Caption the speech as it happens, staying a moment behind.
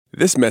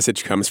This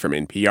message comes from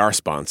NPR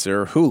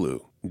sponsor Hulu.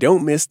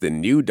 Don't miss the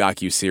new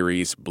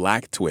docuseries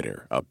Black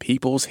Twitter, A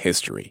People's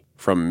History.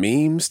 From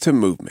memes to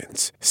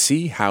movements,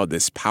 see how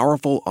this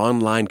powerful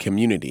online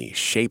community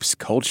shapes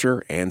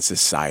culture and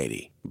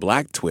society.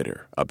 Black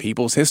Twitter, A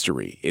People's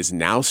History is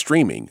now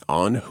streaming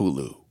on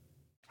Hulu.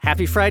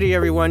 Happy Friday,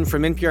 everyone.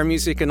 From NPR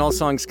Music and All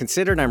Songs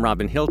Considered, I'm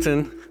Robin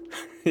Hilton.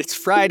 It's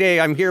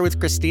Friday. I'm here with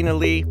Christina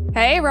Lee.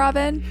 Hey,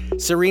 Robin.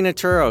 Serena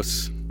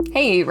Turos.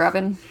 Hey,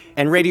 Robin.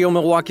 And Radio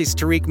Milwaukee's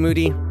Tariq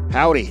Moody.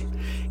 Howdy.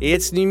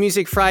 It's New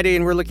Music Friday,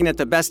 and we're looking at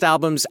the best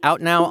albums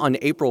out now on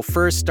April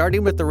 1st,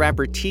 starting with the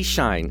rapper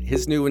T-Shine.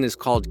 His new one is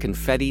called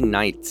Confetti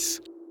Nights.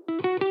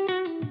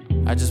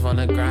 I just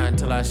wanna grind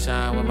till I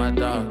shine with my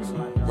dogs.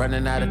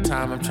 Running out of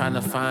time, I'm trying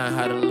to find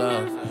how to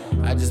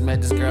love. I just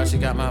met this girl, she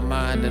got my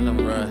mind in a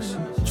rush.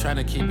 Trying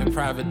to keep it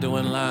private,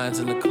 doing lines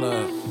in the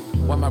club.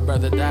 When my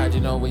brother died, you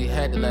know we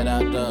had to let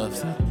out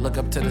doves. Look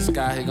up to the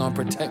sky, he gon'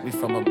 protect me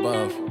from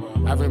above.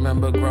 I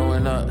remember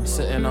growing up,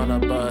 sitting on a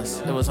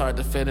bus. It was hard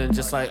to fit in,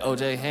 just like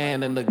OJ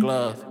hand in the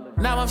glove.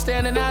 Now I'm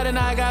standing out and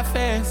I got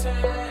fans.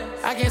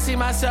 I can't see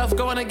myself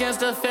going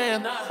against the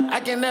fam. I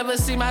can never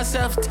see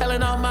myself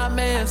telling all my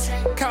mans.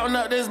 Counting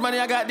up this money,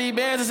 I got these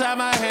bands inside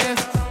my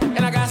hands.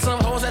 And I got some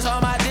hoes that's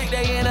on my dick,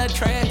 they in a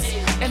trance.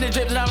 And the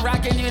drip that I'm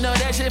rocking, you know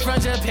that shit from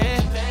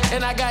Japan.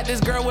 And I got this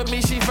girl with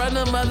me, she from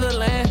the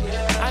motherland.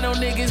 I know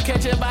niggas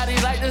catching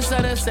bodies like the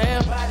son of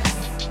Sam.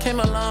 Came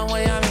a long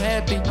way, I'm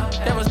happy.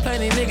 There was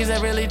plenty niggas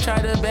that really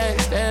tried to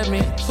backstab me.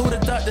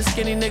 Who'da thought the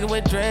skinny nigga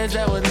with dreads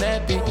that was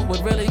nappy would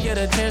really get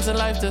a chance in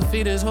life to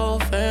feed his whole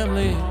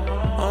family?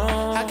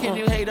 How can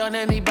you hate on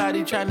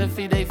anybody trying to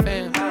feed their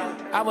fam?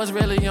 I was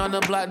really on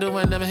the block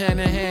doing them hand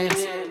in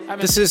hands.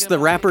 This is the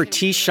rapper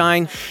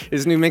T-Shine.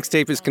 His new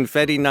mixtape is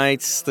Confetti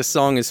Nights. The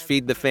song is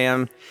Feed the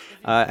Fam.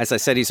 As I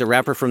said, he's a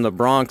rapper from the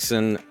Bronx,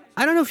 and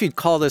I don't know if you'd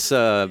call this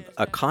a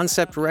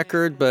concept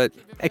record, but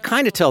it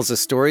kind of tells a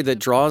story that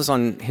draws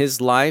on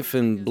his life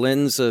and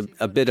blends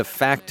a bit of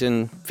fact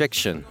and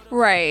fiction.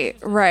 Right,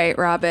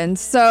 Robin.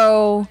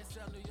 So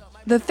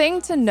the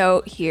thing to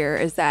note here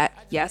is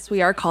that, yes,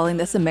 we are calling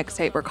this a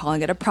mixtape. We're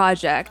calling it a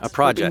project. A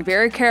project. We're being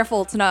very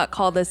careful to not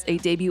call this a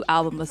debut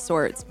album of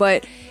sorts,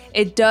 but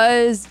it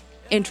does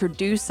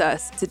introduce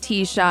us to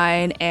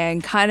T-Shine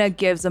and kind of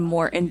gives a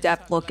more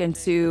in-depth look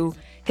into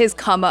his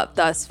come up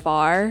thus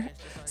far.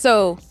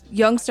 So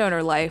Young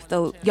Stoner Life,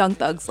 the Young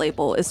Thugs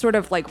label, is sort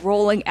of like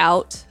rolling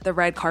out the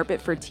red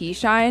carpet for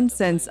T-Shine,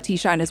 since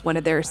T-Shine is one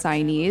of their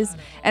signees.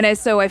 And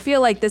so I feel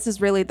like this is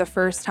really the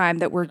first time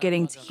that we're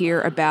getting to hear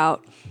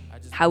about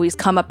how he's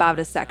come up out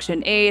of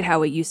Section 8,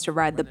 how he used to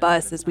ride the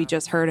bus, as we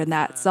just heard in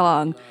that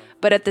song.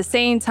 But at the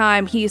same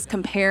time, he's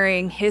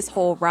comparing his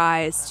whole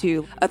rise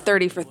to a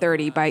 30 for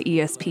 30 by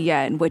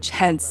ESPN, which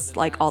hence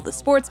like all the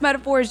sports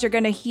metaphors you're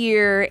going to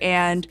hear,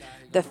 and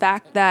the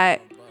fact that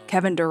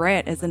Kevin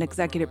Durant is an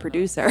executive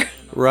producer.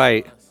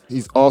 Right.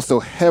 He's also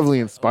heavily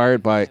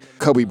inspired by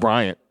Kobe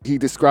Bryant. He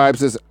describes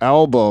this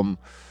album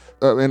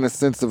in a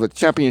sense of a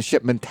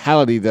championship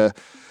mentality, the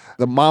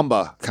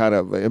Mamba kind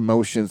of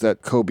emotions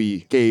that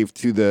Kobe gave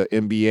to the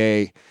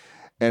NBA.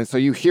 And so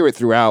you hear it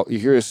throughout. You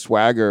hear his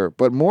swagger.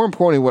 But more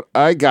importantly, what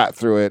I got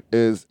through it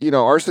is, you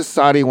know, our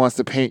society wants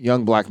to paint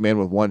young black men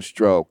with one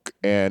stroke.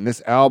 And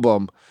this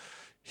album,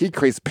 he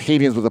creates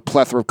paintings with a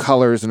plethora of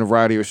colors and a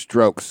variety of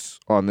strokes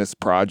on this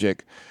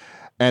project.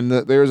 And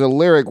there's a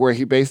lyric where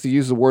he basically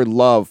uses the word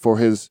love for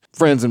his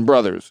friends and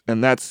brothers.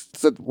 And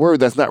that's a word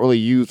that's not really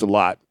used a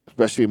lot,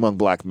 especially among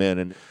black men.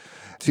 And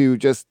to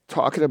just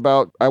talking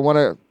about, I want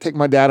to take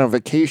my dad on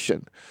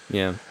vacation.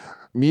 Yeah.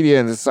 Media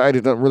and society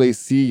don't really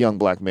see young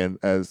black men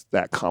as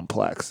that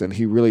complex. And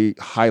he really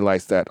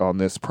highlights that on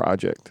this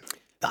project.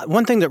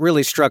 One thing that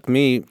really struck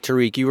me,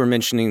 Tariq, you were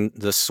mentioning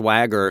the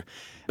swagger,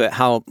 but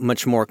how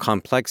much more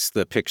complex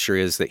the picture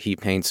is that he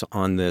paints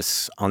on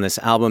this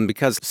album,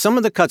 because some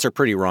of the cuts are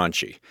pretty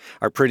raunchy,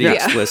 are pretty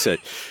explicit,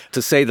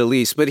 to say the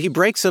least. But he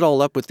breaks it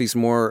all up with these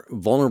more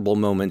vulnerable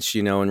moments,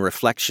 you know, and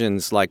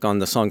reflections. Like on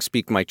the song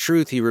Speak My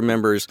Truth, he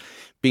remembers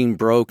being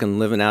broke and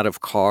living out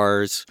of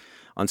cars.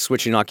 On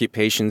Switching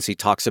Occupations, he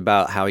talks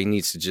about how he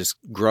needs to just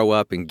grow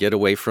up and get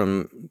away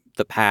from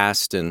the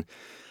past. And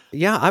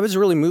yeah, I was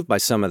really moved by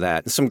some of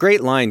that. Some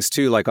great lines,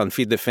 too, like on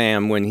Feed the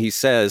Fam, when he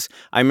says,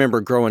 I remember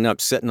growing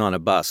up sitting on a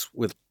bus.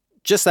 With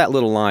just that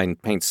little line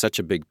paints such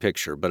a big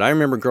picture. But I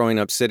remember growing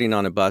up sitting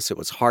on a bus. It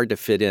was hard to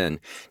fit in,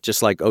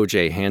 just like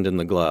OJ, hand in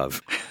the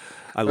glove.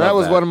 I love that. That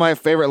was one of my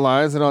favorite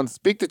lines. And on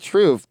Speak the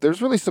Truth,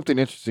 there's really something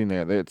interesting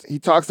there. He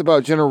talks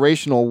about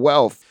generational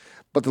wealth,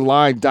 but the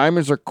line,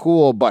 diamonds are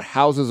cool, but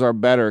houses are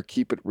better,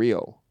 keep it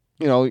real.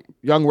 You know,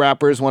 young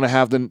rappers want to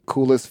have the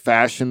coolest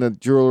fashion, the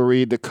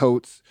jewelry, the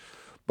coats.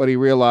 But he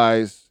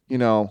realized, you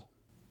know,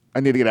 I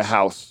need to get a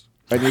house.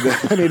 I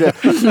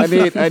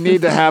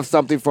need to have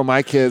something for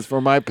my kids, for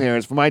my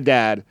parents, for my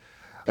dad.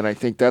 And I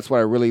think that's why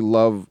I really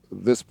love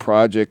this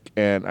project.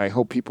 And I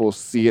hope people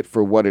see it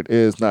for what it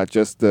is, not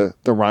just the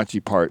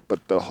raunchy part,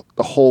 but the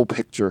whole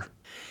picture.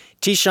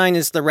 T-Shine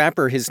is the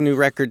rapper. His new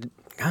record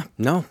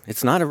No,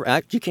 it's not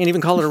you can't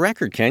even call it a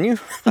record, can you?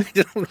 I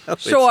don't know.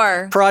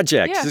 Sure. It's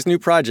project. Yeah. His new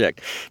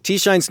project.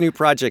 T-Shine's new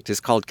project is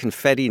called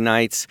Confetti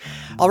Nights.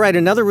 All right,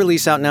 another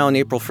release out now on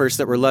April 1st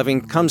that we're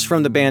loving comes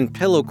from the band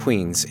Pillow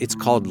Queens. It's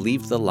called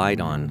Leave the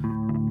Light On.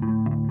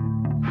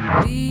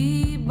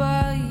 Be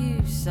by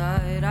your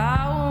side,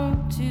 I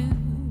want to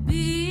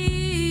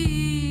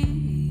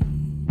be.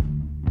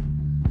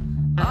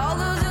 All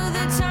those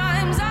other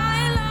times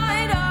I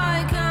lied,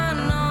 I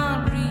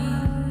cannot breathe.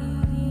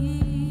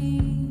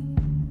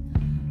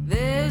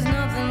 There's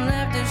nothing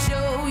left to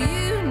show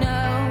you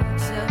now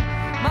except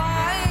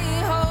my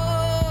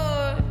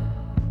heart.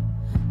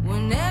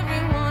 When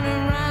everyone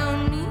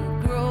around me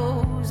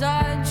grows,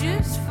 I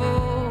just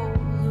fall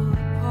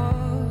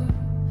apart.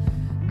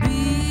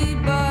 Be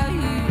by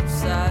your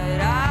side,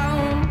 I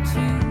want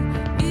to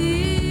be.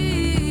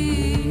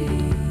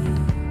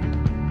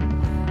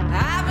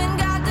 Haven't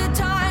got the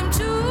time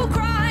to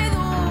cry,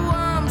 though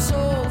I'm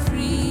so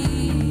free.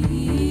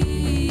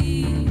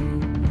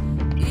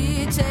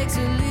 It takes a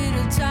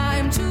little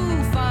time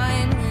to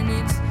find when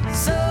it's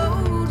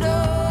so dark.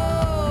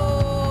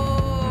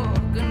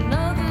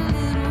 Another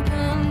little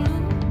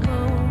candle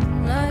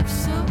blown,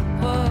 life's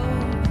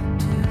about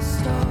to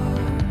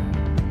start.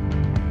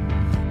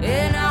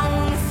 And I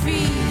wanna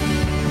feel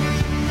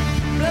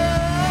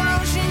blood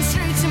rushing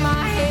straight to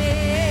my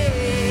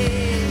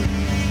head.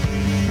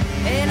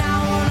 And I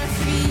wanna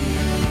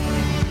feel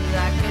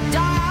like a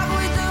dog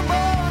with a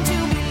bone to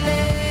be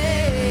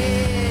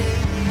led.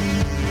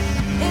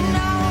 And I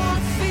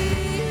wanna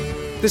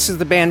feel. This is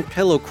the band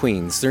Pillow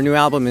Queens. Their new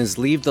album is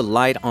Leave the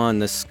Light On.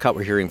 This cut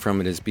we're hearing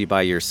from it is Be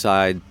By Your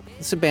Side.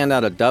 It's a band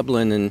out of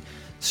Dublin. And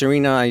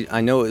Serena,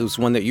 I know it was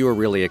one that you were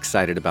really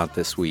excited about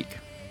this week.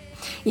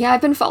 Yeah,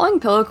 I've been following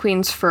Pillow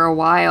Queens for a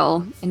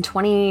while. In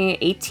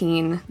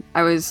 2018,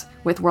 I was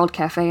with World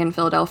Cafe in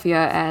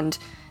Philadelphia, and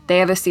they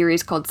have a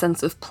series called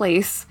Sense of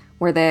Place,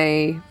 where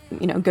they,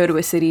 go to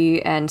a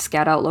city and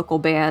scout out local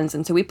bands.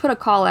 And so we put a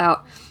call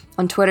out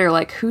on Twitter,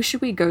 like, who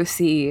should we go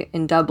see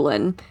in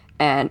Dublin?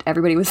 And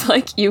everybody was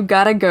like, you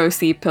gotta go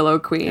see Pillow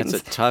Queens.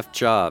 It's a tough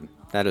job.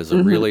 That is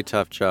a really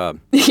tough job.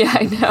 Yeah,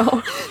 I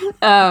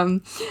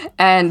know.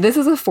 And this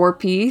is a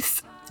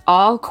 4-piece,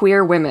 all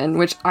queer women,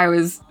 which I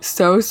was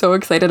so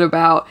excited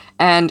about.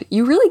 And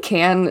you really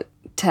can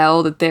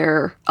tell that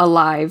they're a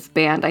live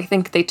band. I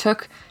think they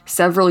took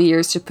several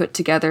years to put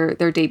together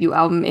their debut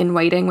album, In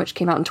Waiting, which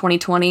came out in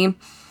 2020.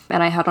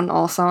 And I had on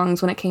all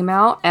songs when it came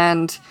out.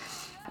 And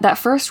that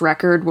first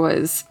record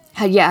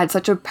had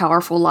such a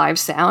powerful live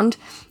sound.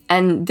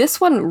 And this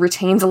one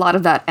retains a lot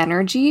of that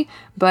energy,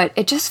 but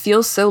it just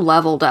feels so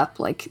leveled up,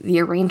 like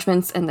the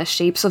arrangements and the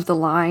shapes of the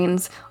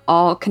lines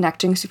all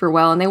connecting super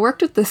well. And they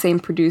worked with the same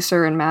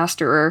producer and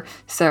masterer,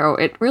 so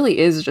it really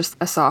is just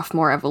a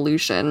sophomore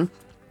evolution.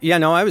 Yeah,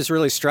 no, I was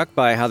really struck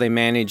by how they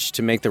managed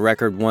to make the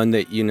record one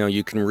that,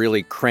 you can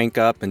really crank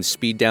up and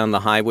speed down the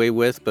highway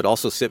with, but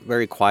also sit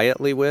very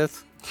quietly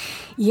with.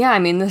 Yeah, I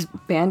mean, this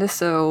band is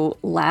so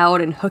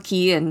loud and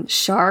hooky and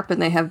sharp,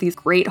 and they have these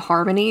great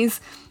harmonies.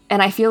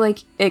 And I feel like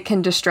it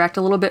can distract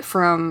a little bit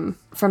from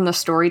the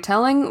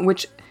storytelling,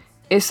 which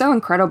is so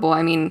incredible.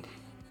 I mean,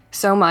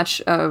 so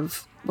much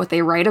of what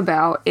they write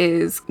about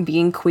is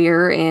being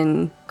queer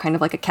in kind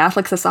of like a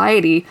Catholic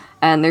society.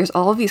 And there's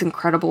all of these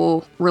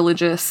incredible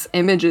religious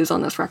images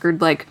on this record.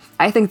 Like,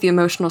 I think the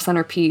emotional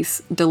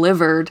centerpiece,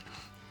 Delivered,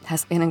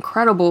 has an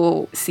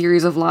incredible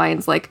series of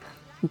lines like,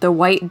 the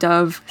white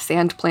dove,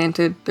 sand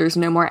planted, there's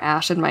no more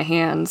ash in my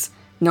hands.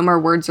 No more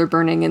words are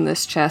burning in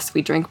this chest.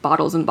 We drink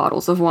bottles and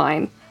bottles of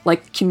wine.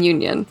 Like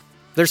communion.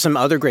 There's some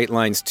other great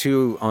lines,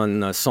 too, on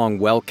the song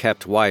Well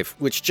Kept Wife,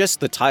 which just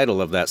the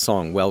title of that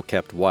song, Well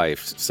Kept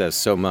Wife, says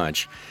so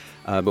much.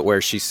 But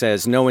where she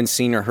says, no one's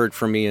seen or heard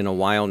from me in a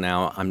while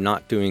now. I'm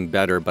not doing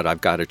better, but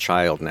I've got a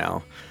child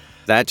now.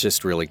 That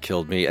just really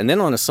killed me. And then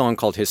on a song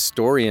called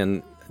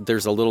Historian,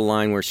 there's a little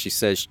line where she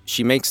says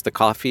she makes the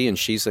coffee and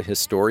she's a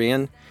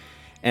historian.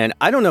 And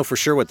I don't know for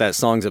sure what that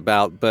song's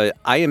about, but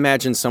I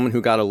imagine someone who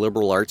got a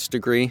liberal arts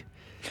degree,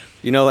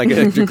 like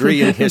a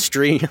degree in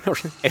history,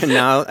 and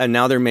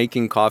now they're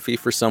making coffee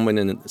for someone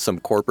in some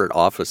corporate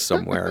office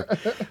somewhere,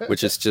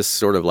 which is just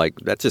sort of like,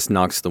 that just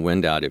knocks the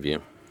wind out of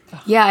you.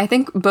 Yeah, I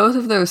think both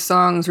of those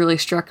songs really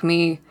struck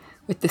me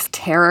with this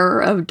terror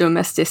of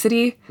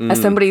domesticity.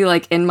 As somebody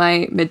like in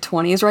my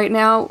mid-20s right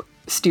now,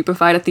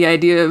 stupefied at the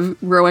idea of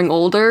growing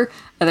older,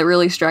 that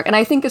really struck. And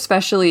I think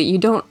especially you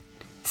don't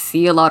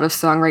see a lot of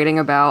songwriting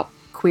about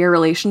queer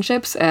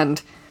relationships,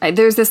 and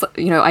there's this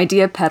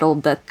idea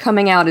peddled that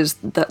coming out is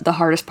the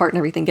hardest part and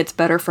everything gets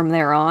better from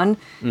there on,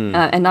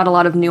 and not a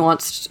lot of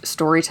nuanced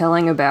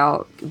storytelling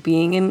about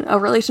being in a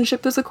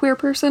relationship as a queer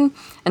person.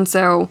 And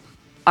so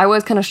I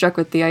was kind of struck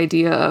with the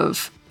idea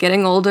of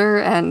getting older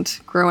and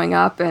growing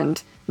up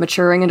and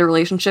maturing into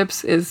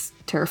relationships is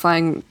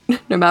terrifying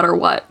no matter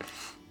what.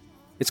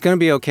 It's going to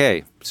be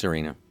okay,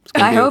 Serena.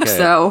 I hope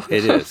so.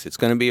 It is. It's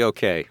going to be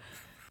okay.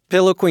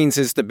 Pillow Queens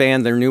is the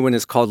band. Their new one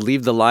is called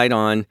Leave the Light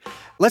On.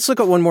 Let's look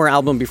at one more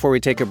album before we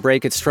take a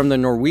break. It's from the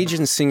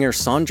Norwegian singer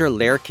Sondre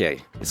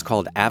Lerche. It's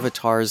called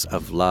Avatars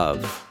of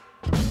Love.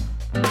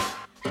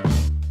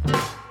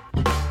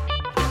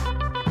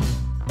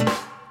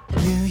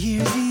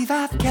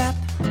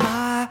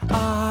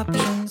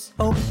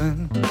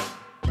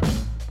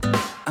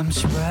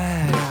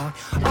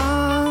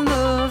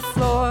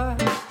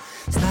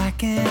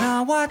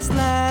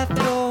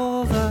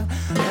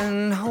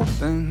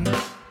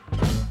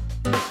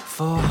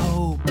 for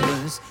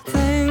hopeless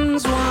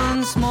things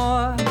once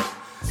more.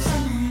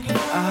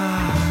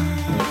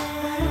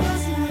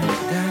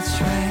 That's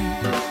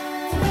right.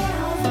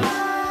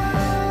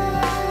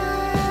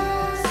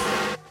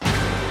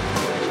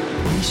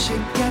 We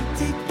should get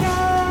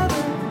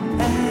together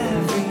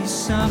every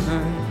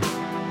summer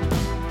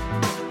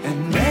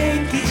and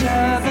make each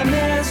other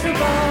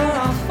miserable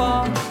or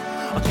fall.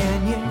 Or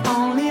can you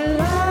only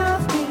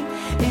love me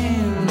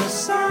in the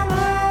summer?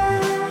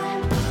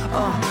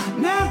 Or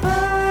never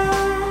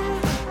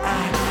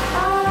at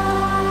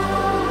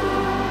all.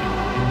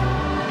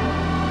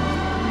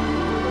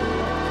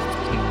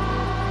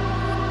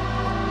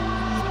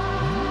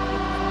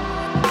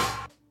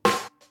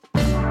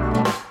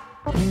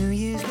 New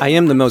Year's I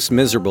am the most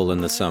miserable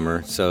in the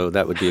summer, so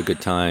that would be a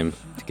good time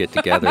to get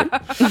together.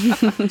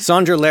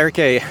 Sondre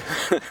Lerche,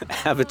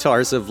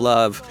 Avatars of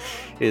Love,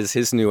 is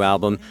his new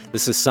album.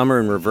 This is Summer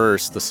in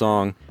Reverse, the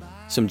song.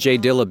 Some J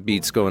Dilla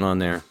beats going on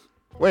there.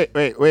 Wait.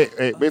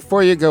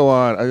 Before you go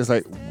on, I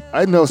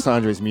know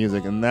Sondre's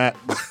music, and that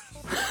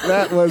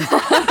was,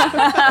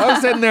 I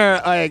was sitting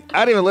there, like,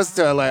 I didn't even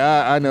listen to it, like,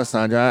 I know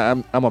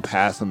Sondre, I'm a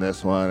pass on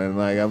this one,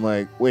 and I'm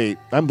like, wait,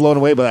 I'm blown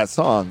away by that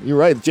song. You're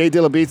right, J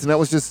Dilla beats, and that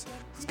was just,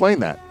 explain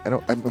that.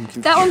 I'm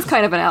confused. That one's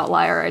kind of an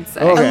outlier, I'd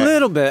say. Okay. A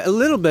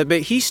little bit,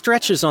 but he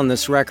stretches on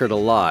this record a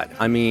lot.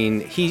 I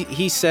mean,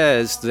 he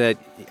says that,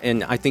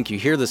 and I think you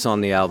hear this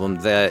on the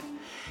album, that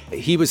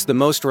he was the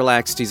most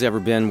relaxed he's ever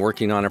been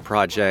working on a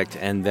project,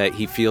 and that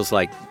he feels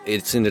like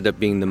it's ended up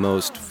being the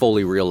most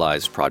fully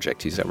realized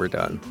project he's ever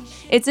done.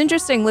 It's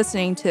interesting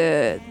listening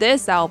to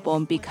this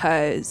album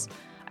because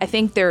I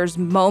think there's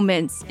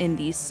moments in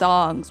these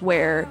songs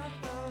where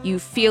you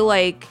feel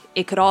like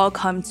it could all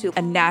come to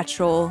a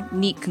natural,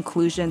 neat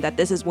conclusion that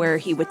this is where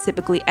he would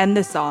typically end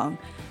the song.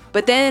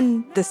 But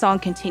then the song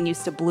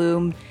continues to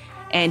bloom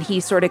and he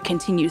sort of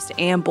continues to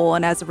amble.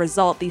 And as a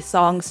result, these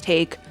songs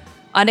take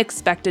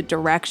unexpected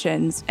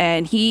directions.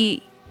 And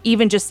he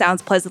even just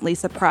sounds pleasantly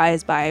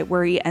surprised by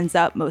where he ends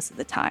up most of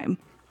the time.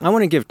 I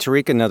want to give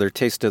Tariq another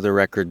taste of the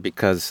record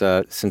because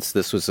since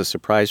this was a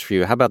surprise for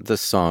you, how about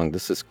this song?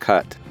 This is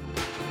Cut.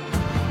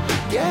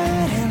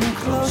 Getting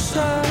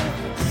closer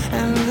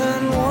and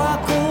then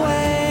walk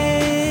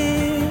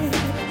away.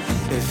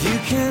 If you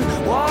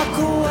can walk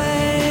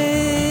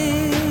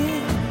away.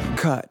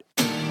 Cut.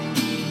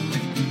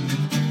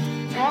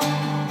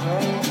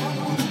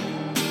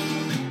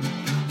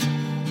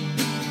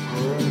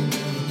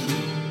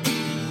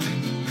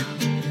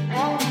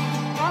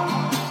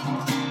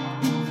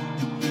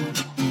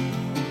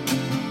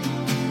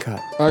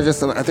 I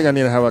think I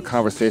need to have a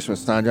conversation with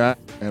Sondre,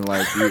 and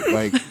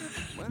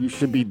you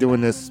should be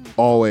doing this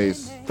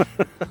always.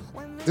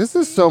 This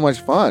is so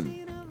much fun.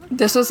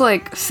 This was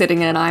like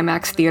sitting in an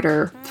IMAX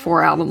theater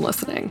for album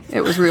listening. It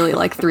was really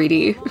like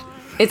 3D.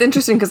 It's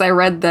interesting because I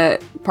read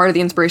that part of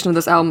the inspiration of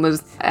this album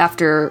was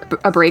after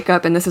a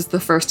breakup, and this is the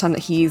first time that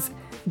he's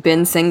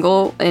been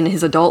single in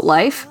his adult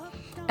life.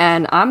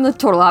 And I'm the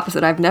total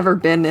opposite. I've never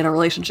been in a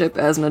relationship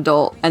as an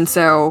adult. And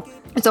so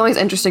it's always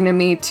interesting to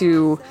me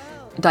to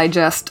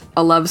digest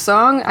a love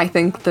song. I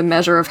think the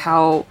measure of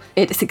how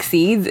it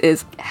succeeds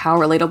is how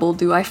relatable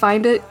do I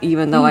find it,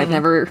 even though I've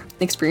never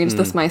experienced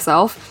this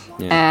myself.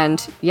 Yeah.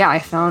 And yeah, I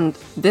found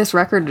this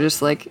record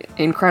just like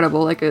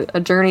incredible, like a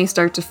journey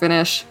start to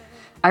finish.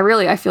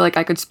 I feel like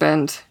I could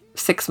spend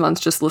 6 months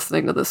just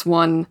listening to this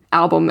one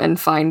album and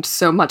find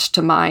so much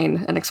to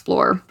mine and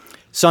explore.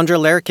 Sondre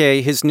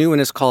Lerche, his new one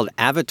is called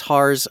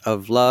Avatars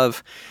of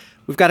Love.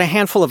 We've got a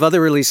handful of other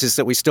releases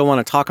that we still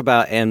want to talk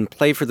about and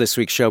play for this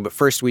week's show, but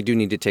first we do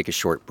need to take a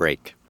short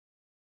break.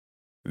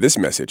 This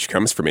message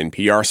comes from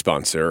NPR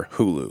sponsor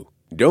Hulu.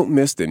 Don't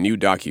miss the new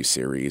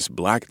docuseries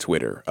Black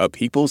Twitter, A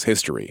People's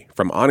History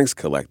from Onyx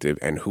Collective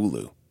and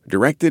Hulu.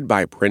 Directed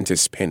by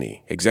Prentice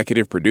Penny,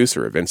 executive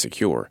producer of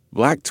Insecure,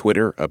 Black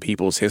Twitter, A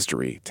People's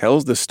History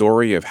tells the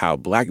story of how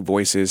Black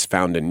voices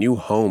found a new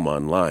home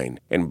online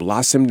and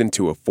blossomed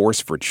into a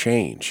force for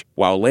change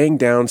while laying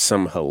down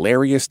some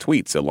hilarious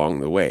tweets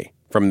along the way.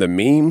 From the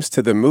memes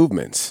to the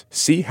movements,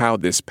 see how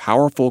this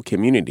powerful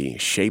community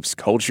shapes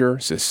culture,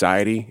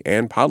 society,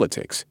 and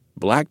politics.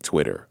 Black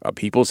Twitter, A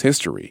People's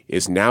History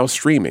is now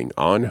streaming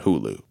on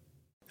Hulu.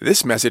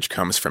 This message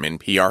comes from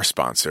NPR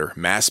sponsor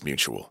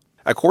MassMutual.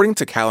 According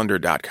to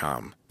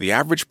Calendar.com, the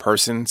average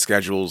person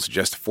schedules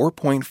just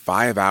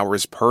 4.5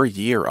 hours per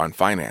year on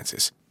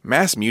finances.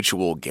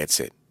 MassMutual gets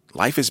it.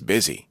 Life is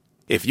busy.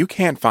 If you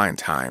can't find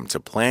time to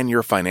plan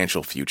your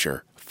financial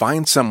future,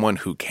 find someone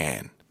who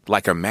can,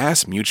 like a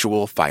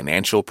MassMutual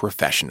financial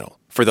professional.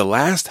 For the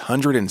last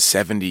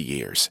 170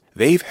 years,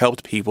 they've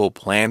helped people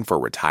plan for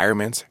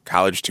retirement,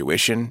 college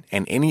tuition,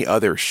 and any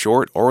other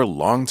short or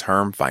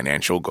long-term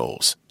financial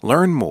goals.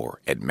 Learn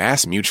more at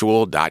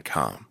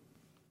MassMutual.com.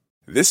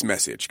 This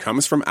message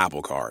comes from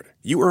Apple Card.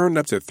 You earn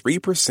up to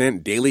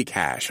 3% daily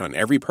cash on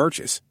every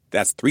purchase.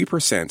 That's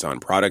 3% on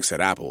products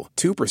at Apple,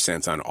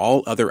 2% on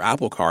all other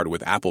Apple Card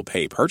with Apple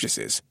Pay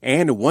purchases,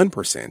 and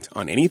 1%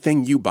 on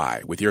anything you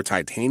buy with your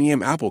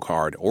titanium Apple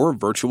Card or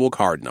virtual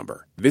card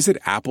number. Visit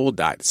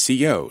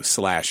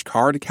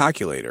apple.co/card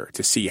calculator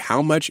to see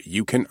how much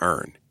you can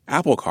earn.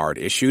 Apple Card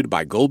issued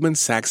by Goldman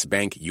Sachs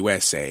Bank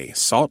USA,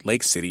 Salt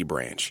Lake City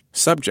branch.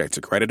 Subject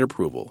to credit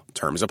approval.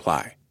 Terms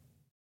apply.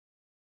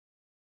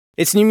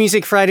 It's New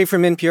Music Friday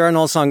from NPR and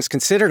All Songs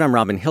Considered. I'm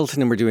Robin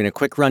Hilton, and we're doing a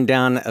quick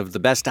rundown of the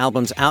best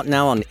albums out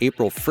now on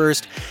April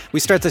 1st.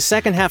 We start the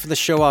second half of the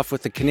show off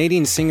with the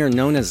Canadian singer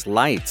known as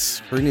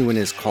Lights. Her new one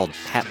is called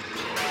Pep.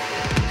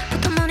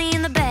 Put the money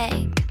in the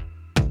bag.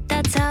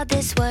 That's how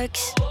this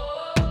works.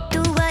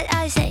 Do what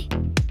I say.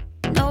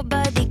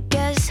 Nobody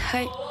gets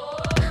hurt.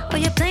 Oh,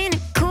 you're playing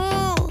it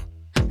cool,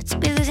 but you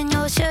be losing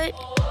your shirt.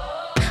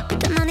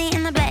 Put the money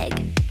in the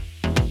bag.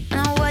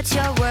 Now what's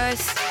your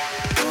worth?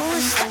 Ooh,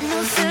 it's starting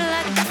to feel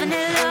like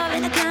definite love,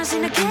 and I can't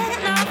seem to get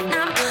enough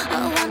now.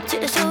 I want you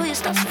to show your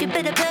stuff, you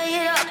better play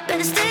it up,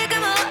 better stick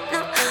 'em up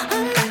now.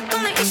 I'm not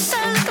gonna make you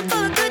sad, looking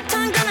for a good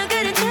time, gonna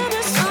get into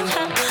this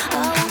somehow.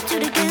 I want you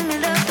to give me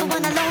love, the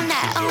one alone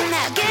now, oh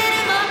now, get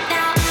him up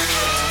now.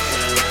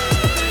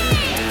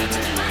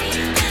 Making me feel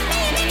so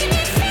bad. Making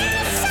me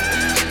feel so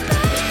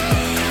bad.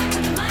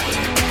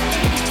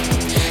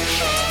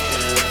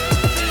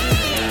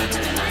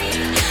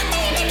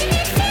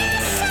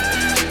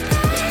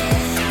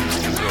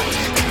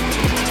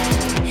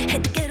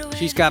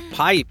 She's got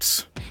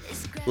pipes.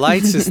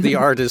 Lights is the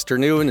artist. Her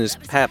new one is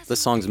Pep. The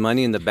song's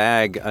Money in the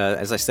Bag.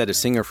 As I said, a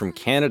singer from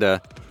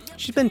Canada.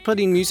 She's been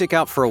putting music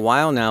out for a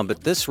while now,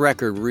 but this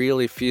record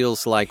really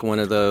feels like one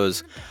of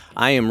those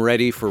I am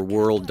ready for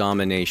world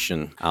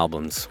domination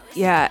albums.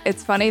 Yeah,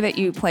 it's funny that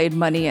you played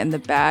Money in the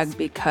Bag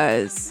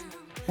because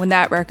when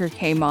that record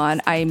came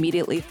on, I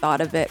immediately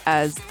thought of it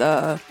as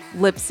the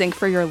lip sync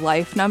for your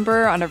life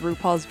number on a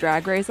RuPaul's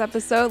Drag Race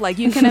episode. Like,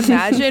 you can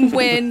imagine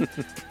when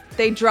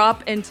they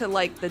drop into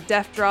like the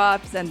death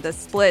drops and the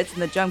splits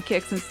and the jump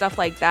kicks and stuff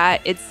like that.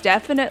 It's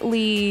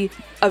definitely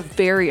a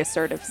very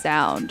assertive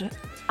sound.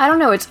 I don't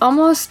know, it's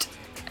almost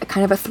a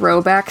kind of a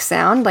throwback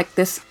sound. Like,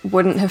 this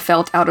wouldn't have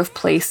felt out of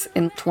place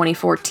in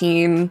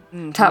 2014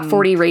 Top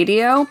 40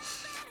 radio.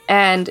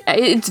 And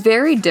it's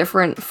very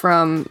different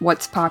from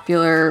what's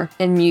popular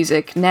in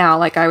music now.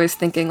 Like, I was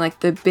thinking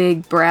like the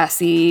big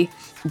brassy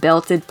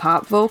belted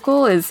pop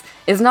vocal is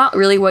not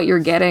really what you're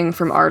getting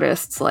from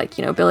artists like,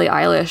 you know, Billie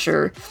Eilish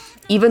or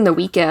even The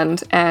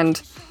Weeknd.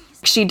 And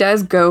she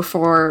does go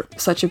for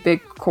such a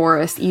big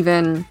chorus,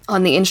 even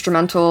on the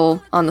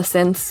instrumental, on the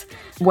synths,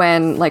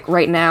 when, like,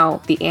 right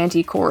now, the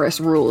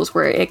anti-chorus rules,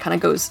 where it kind of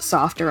goes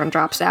softer and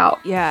drops out.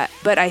 Yeah,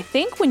 but I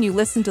think when you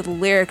listen to the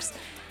lyrics,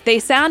 they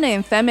sound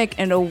anthemic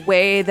in a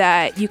way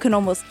that you can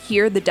almost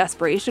hear the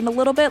desperation a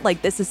little bit.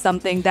 Like, this is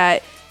something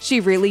that she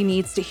really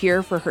needs to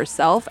hear for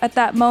herself at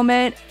that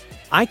moment.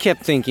 I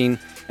kept thinking,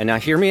 and now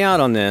hear me out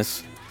on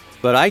this,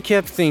 but I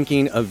kept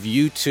thinking of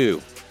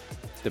U2.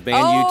 The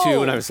band U2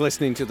 when I was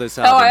listening to this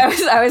album. Oh,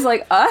 I was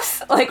like,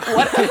 us? Like,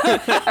 what?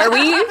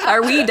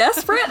 Are we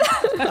desperate?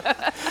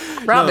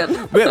 Robin.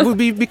 No, but it would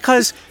be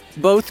because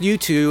both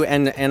U2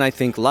 and I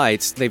think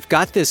Lights, they've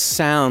got this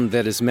sound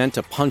that is meant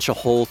to punch a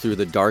hole through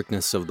the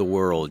darkness of the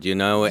world, you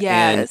know?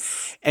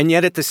 Yes. And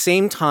yet at the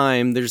same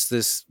time, there's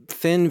this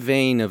thin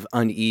vein of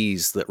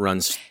unease that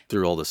runs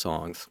through all the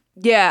songs.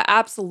 Yeah,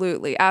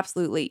 absolutely.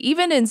 Absolutely.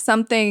 Even in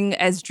something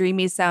as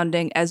dreamy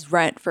sounding as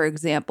Rent, for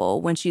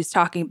example, when she's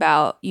talking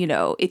about, you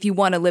know, if you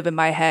want to live in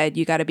my head,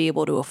 you got to be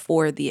able to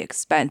afford the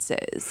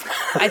expenses.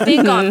 I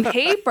think on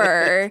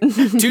paper,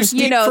 too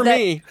steep for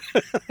me.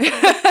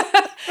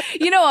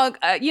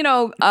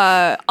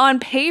 On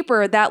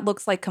paper, that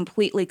looks like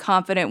completely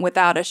confident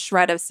without a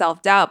shred of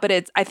self-doubt.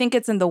 But I think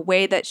it's in the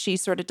way that she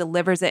sort of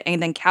delivers it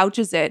and then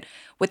couches it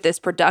with this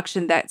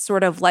production that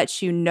sort of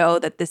lets you know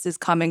that this is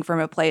coming from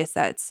a place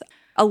that's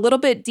a little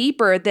bit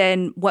deeper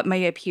than what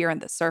may appear on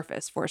the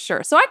surface, for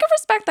sure. So I could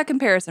respect that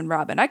comparison,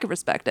 Robin. I could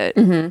respect it.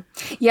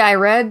 Mm-hmm. Yeah, I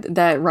read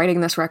that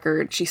writing this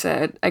record, she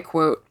said, I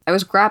quote, "I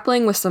was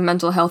grappling with some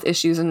mental health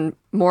issues and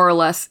more or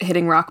less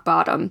hitting rock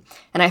bottom.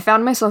 And I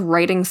found myself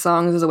writing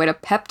songs as a way to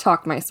pep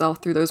talk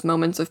myself through those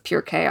moments of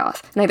pure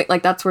chaos." And I think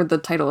like that's where the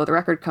title of the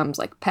record comes,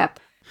 like Pep.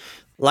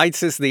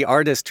 Lights is the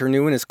artist. Her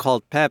new one is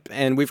called Pep.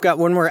 And we've got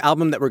one more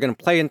album that we're going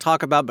to play and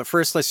talk about. But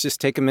first, let's just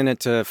take a minute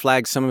to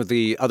flag some of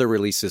the other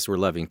releases we're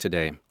loving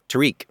today.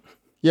 Tariq.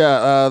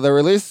 Yeah, the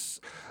release,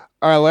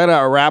 Atlanta,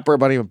 a rapper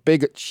by the name of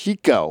Big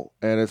Chico.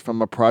 And it's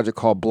from a project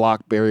called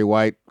Block Barry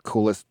White.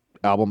 Coolest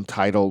album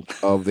title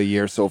of the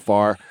year so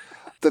far.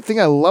 The thing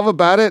I love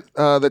about it,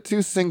 the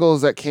two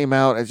singles that came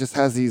out, it just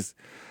has these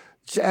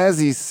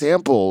jazzy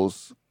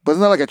samples. But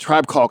it's not like a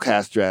Tribe Called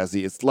Quest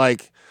jazzy. It's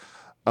like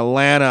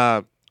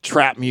Atlanta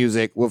trap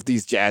music with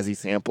these jazzy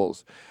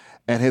samples.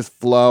 And his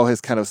flow, his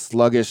kind of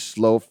sluggish,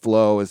 slow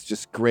flow is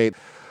just great.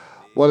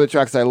 One of the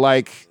tracks I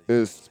like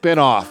is Spin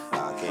Off.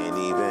 I can't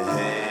even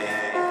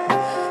hang.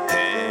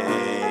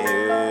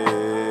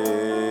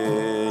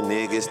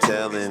 Niggas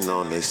telling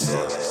on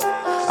themselves.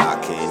 I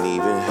can't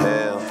even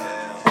help.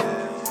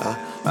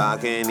 I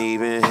can't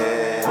even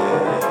hear.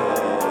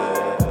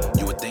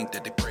 You would think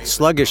that the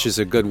Sluggish is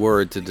a good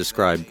word to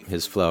describe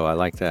his flow. I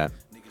like that.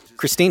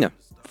 Christina.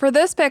 For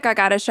this pick, I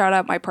got to shout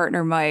out my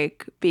partner,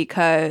 Mike,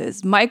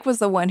 because Mike was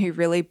the one who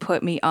really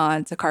put me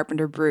on to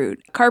Carpenter Brut.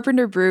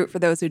 Carpenter Brut, for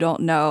those who don't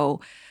know,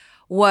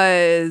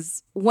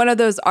 was one of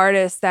those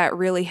artists that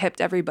really hipped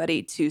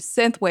everybody to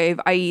synthwave,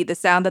 i.e. the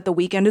sound that The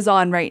Weeknd is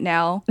on right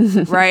now,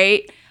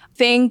 right?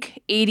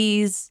 Think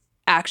 80s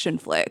action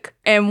flick.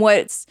 And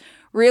what's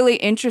really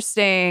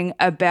interesting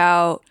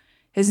about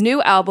his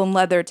new album,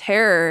 Leather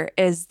Terror,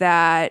 is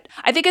that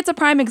I think it's a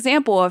prime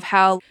example of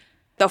how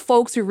the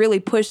folks who really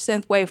push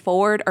synthwave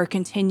forward are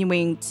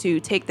continuing to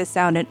take the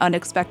sound in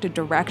unexpected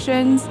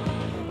directions.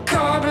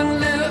 Carbon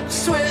lip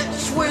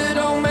switch,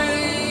 widow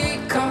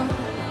maker.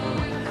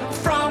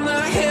 From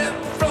the hip,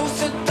 flow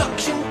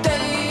seduction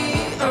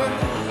day.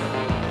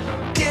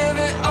 Give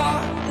it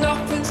up,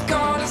 nothing's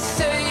gonna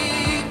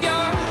save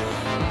ya.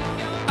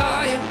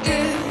 I am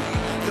in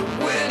the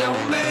widow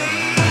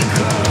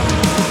maker.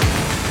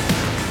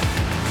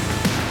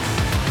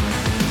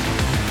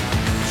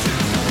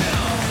 Choose the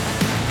pill.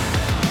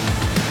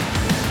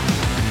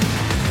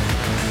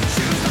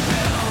 Choose the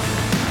pill.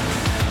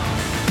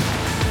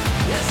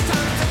 It's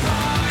time to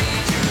party.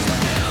 Choose the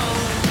pill.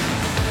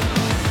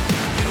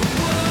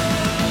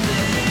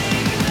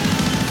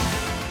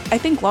 I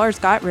think Lars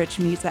Gottrich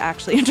needs to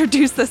actually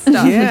introduce this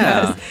stuff.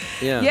 Yeah.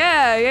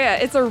 Yeah.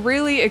 It's a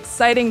really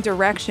exciting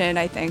direction,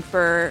 I think,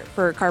 for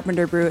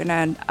Carpenter Brut.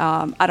 And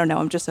I don't know,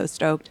 I'm just so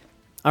stoked.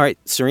 All right,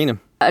 Serena.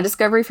 A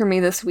discovery for me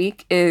this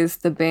week is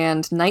the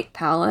band Night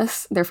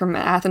Palace. They're from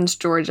Athens,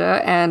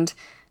 Georgia, and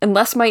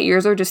unless my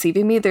ears are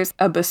deceiving me, there's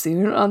a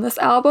bassoon on this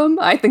album.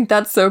 I think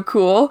that's so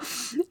cool.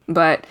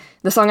 But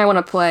the song I want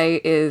to play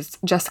is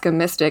Jessica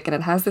Mystic, and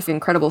it has this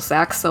incredible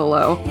sax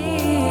solo.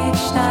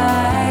 Each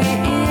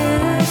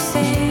night you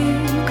sing.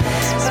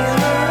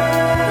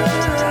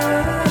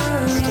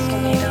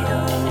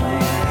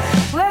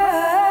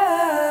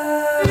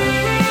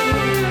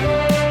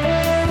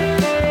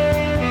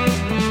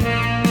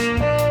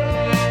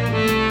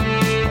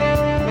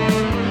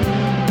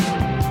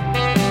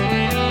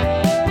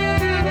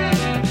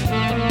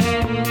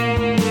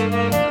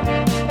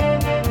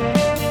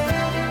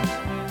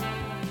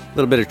 A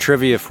little bit of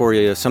trivia for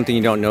you, something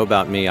you don't know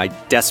about me. I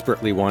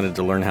desperately wanted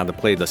to learn how to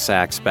play the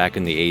sax back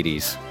in the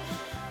 80s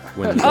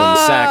when the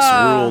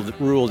sax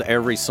ruled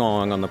every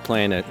song on the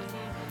planet.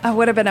 That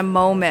would have been a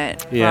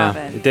moment, Yeah,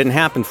 Robin. it didn't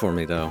happen for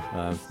me, though.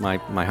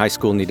 My high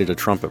school needed a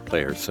trumpet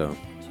player, so.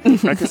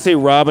 I could see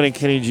Robin and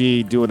Kenny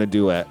G doing a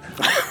duet.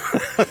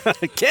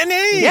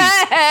 Kenny!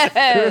 Yes!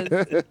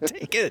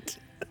 Take it.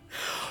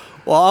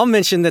 Well, I'll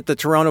mention that the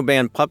Toronto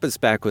band Pup is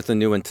back with a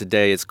new one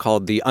today. It's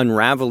called The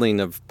Unraveling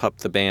of Pup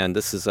the Band.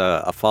 This is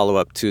a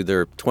follow-up to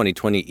their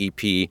 2020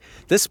 EP.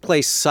 This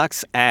place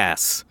sucks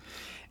ass.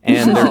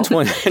 And their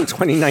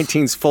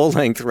 2019's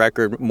full-length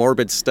record,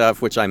 Morbid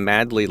Stuff, which I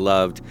madly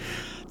loved.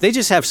 They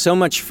just have so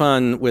much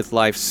fun with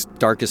life's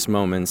darkest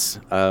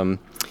moments.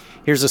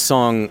 Here's a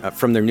song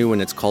from their new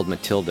one. It's called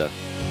Matilda.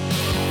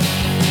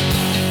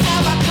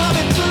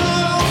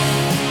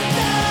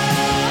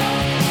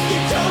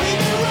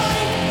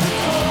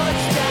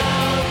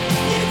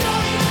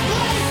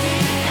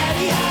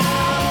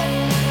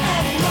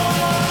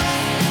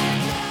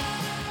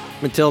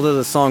 Matilda,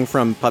 the song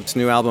from Pup's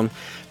new album,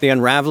 The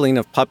Unraveling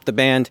of Pup the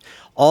Band.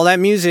 All that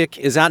music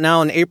is out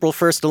now on April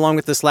 1st, along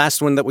with this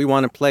last one that we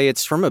want to play.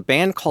 It's from a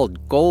band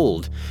called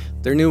Gold.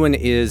 Their new one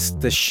is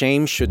The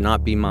Shame Should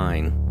Not Be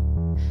Mine.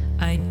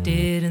 I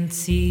didn't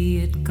see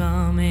it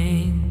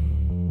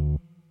coming.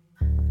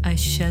 I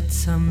shed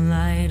some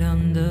light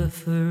on the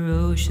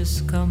ferocious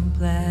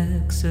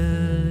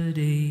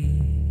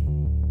complexity.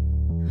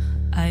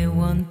 I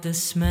want the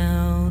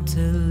smell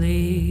to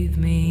leave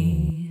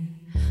me.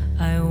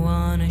 I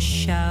wanna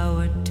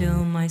shower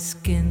till my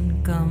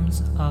skin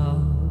comes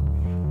off.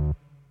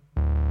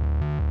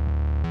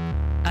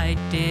 I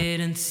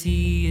didn't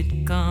see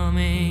it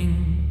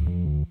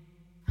coming.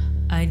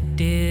 I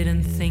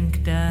didn't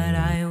think that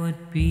I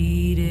would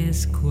be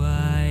this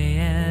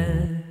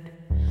quiet.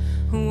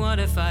 What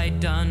if I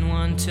don't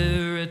want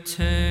to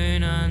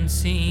return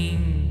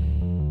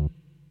unseen?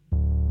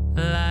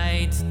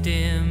 Lights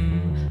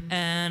dim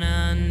and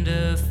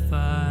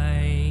undefined.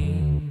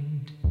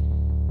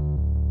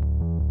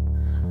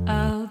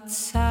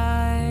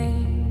 Outside,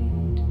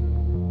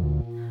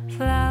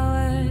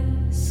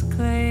 flowers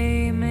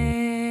claim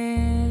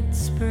it's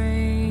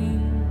spring.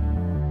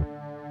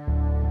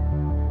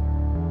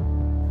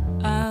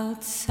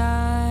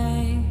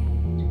 Outside,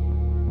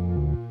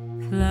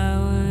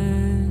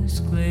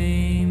 flowers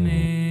claim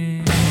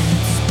it's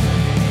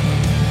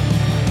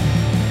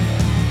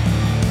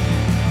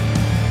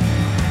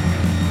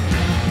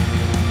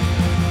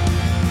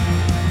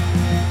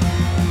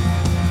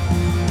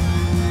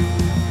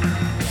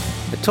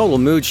Total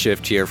mood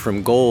shift here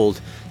from Gold.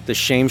 The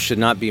Shame Should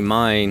Not Be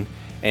Mine.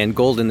 And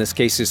Gold in this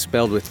case is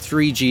spelled with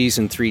 3 G's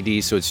and 3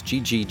 D's, so it's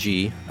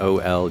G-G-G-O-L-D-D-D.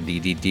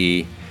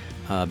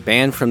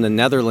 band from the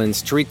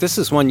Netherlands. Tariq, this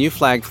is one you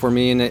flagged for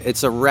me, and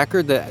it's a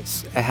record that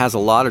has a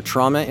lot of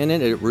trauma in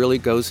it. It really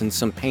goes in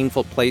some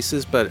painful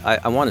places, but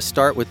I want to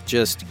start with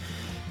just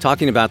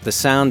talking about the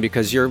sound,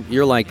 because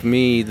you're like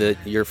me, that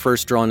you're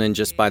first drawn in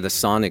just by the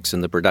sonics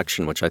and the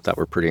production, which I thought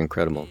were pretty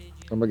incredible.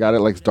 Oh my God, it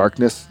likes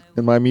darkness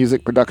in my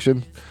music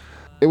production.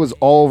 It was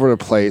all over the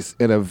place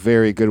in a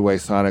very good way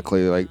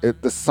sonically.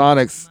 The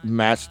sonics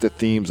matched the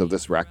themes of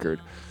this record.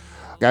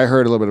 I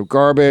heard a little bit of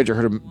Garbage. I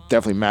heard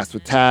definitely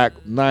Massive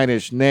Attack, Nine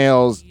Inch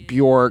Nails,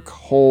 Bjork,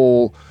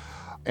 Hole,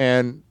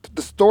 and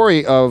the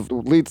story of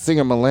lead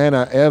singer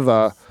Milena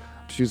Eva.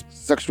 She was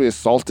sexually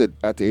assaulted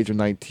at the age of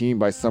 19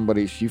 by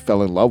somebody she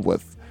fell in love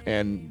with.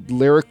 And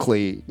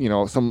lyrically, a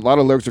lot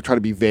of lyrics are trying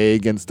to be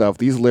vague and stuff.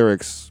 These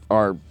lyrics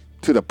are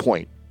to the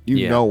point.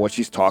 You know what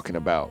she's talking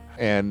about.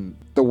 And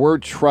the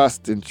word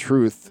trust and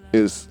truth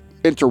is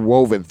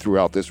interwoven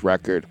throughout this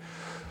record.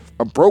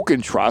 A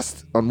broken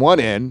trust on one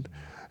end,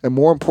 and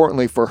more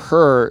importantly for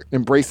her,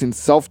 embracing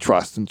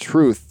self-trust and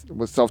truth.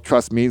 What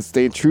self-trust means,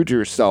 staying true to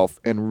yourself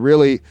and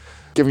really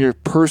giving your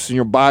person,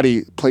 your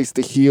body, place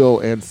to heal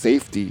and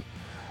safety.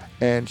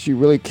 And she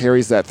really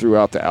carries that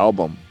throughout the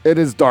album. It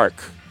is dark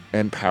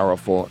and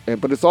powerful,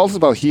 but it's also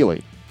about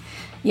healing.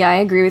 Yeah, I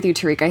agree with you,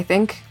 Tariq. I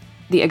think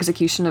the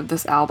execution of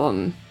this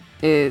album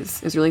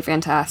is really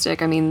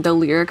fantastic. I mean, the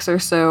lyrics are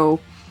so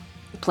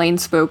plain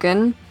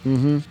spoken,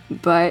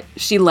 but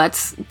she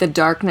lets the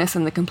darkness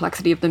and the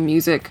complexity of the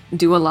music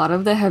do a lot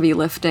of the heavy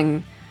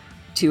lifting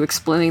to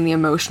explaining the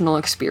emotional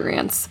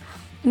experience.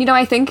 And,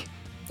 I think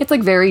it's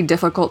very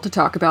difficult to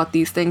talk about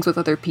these things with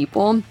other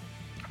people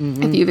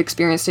if you've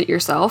experienced it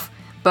yourself,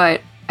 but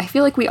I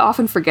feel like we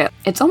often forget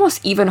it's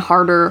almost even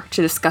harder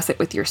to discuss it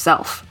with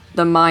yourself.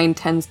 The mind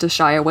tends to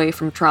shy away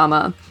from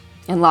trauma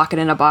and lock it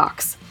in a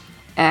box.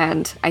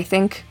 And I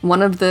think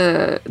one of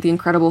the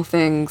incredible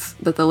things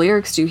that the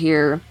lyrics do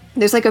here,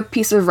 there's a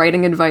piece of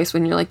writing advice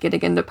when you're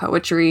getting into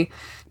poetry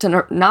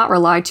to not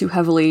rely too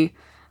heavily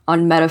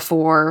on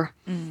metaphor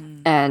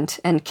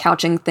and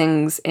couching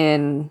things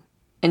in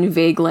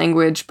vague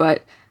language,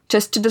 but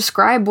just to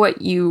describe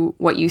what you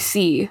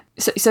see.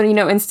 So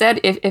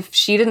instead, if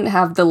she didn't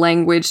have the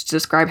language to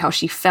describe how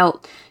she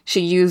felt,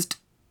 she used,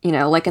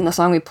 like in the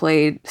song we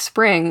played,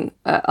 Spring,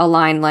 a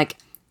line like,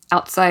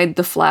 outside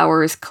the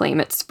flowers claim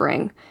it's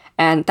spring.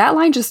 And that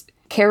line just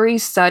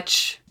carries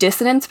such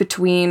dissonance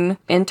between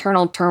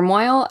internal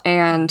turmoil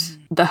and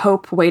the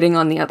hope waiting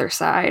on the other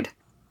side.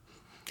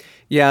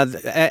 Yeah,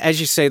 as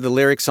you say, the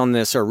lyrics on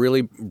this are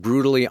really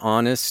brutally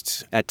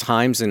honest at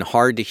times and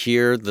hard to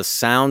hear. The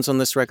sounds on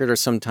this record are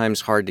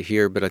sometimes hard to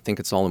hear, but I think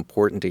it's all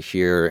important to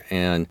hear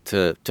and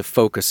to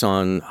focus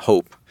on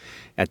hope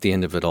at the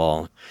end of it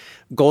all.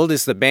 Gold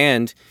is the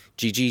band,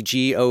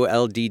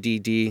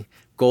 GGGOLDDD.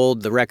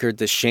 Gold, the record,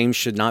 The Shame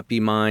Should Not Be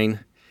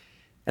Mine.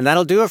 And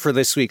that'll do it for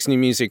this week's New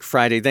Music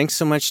Friday. Thanks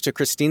so much to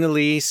Christina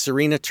Lee,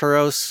 Serena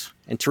Turos,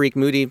 and Tariq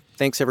Moody.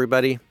 Thanks,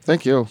 everybody.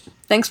 Thank you.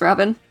 Thanks,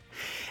 Robin.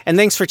 And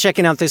thanks for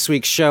checking out this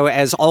week's show.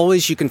 As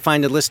always, you can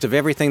find a list of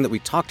everything that we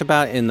talked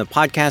about in the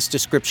podcast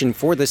description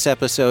for this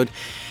episode.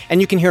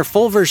 And you can hear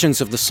full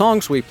versions of the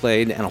songs we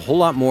played and a whole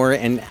lot more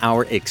in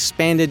our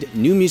expanded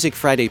New Music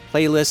Friday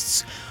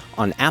playlists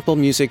on Apple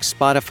Music,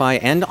 Spotify,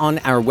 and on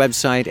our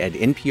website at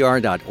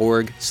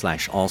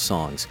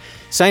npr.org/allsongs.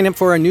 Sign up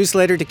for our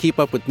newsletter to keep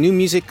up with new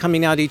music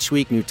coming out each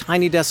week, new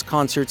Tiny Desk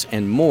concerts,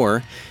 and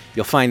more.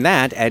 You'll find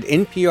that at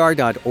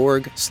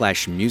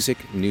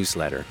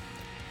npr.org/music-newsletter.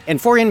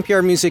 And for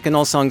NPR Music and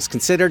All Songs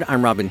Considered,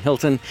 I'm Robin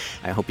Hilton.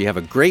 I hope you have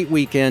a great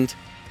weekend.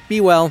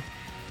 Be well,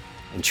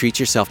 and treat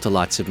yourself to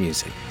lots of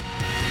music.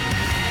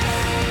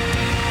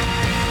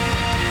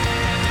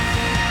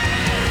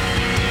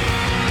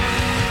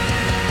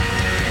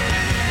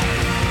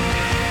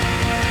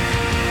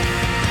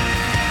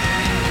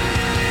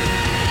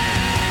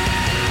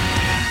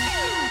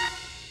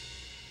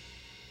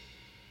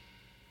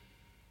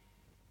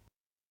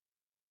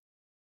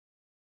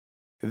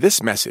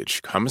 This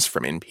message comes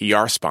from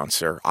NPR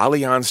sponsor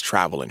Allianz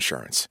Travel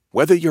Insurance.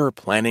 Whether you're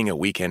planning a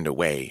weekend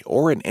away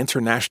or an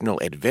international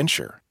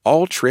adventure,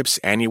 All Trips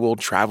annual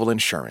travel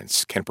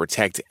insurance can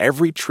protect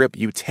every trip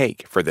you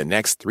take for the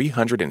next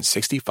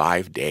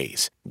 365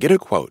 days. Get a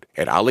quote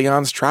at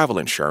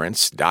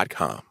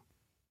AllianzTravelInsurance.com.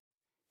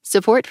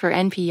 Support for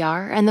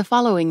NPR and the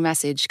following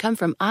message come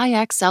from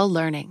IXL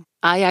Learning.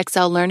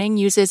 IXL Learning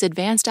uses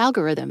advanced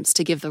algorithms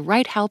to give the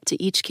right help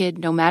to each kid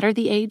no matter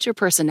the age or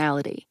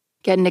personality.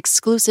 Get an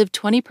exclusive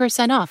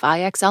 20% off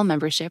IXL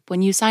membership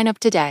when you sign up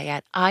today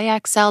at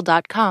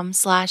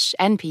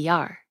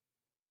IXL.com/NPR.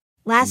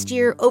 Last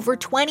year, over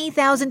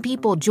 20,000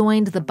 people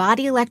joined the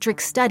Body Electric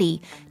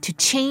study to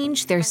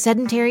change their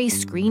sedentary,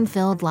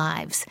 screen-filled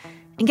lives.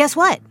 And guess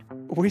what?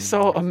 We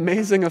saw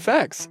amazing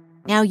effects.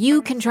 Now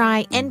you can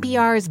try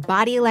NPR's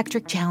Body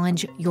Electric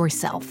Challenge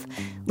yourself.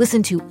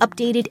 Listen to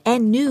updated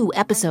and new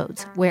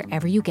episodes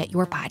wherever you get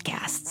your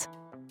podcasts.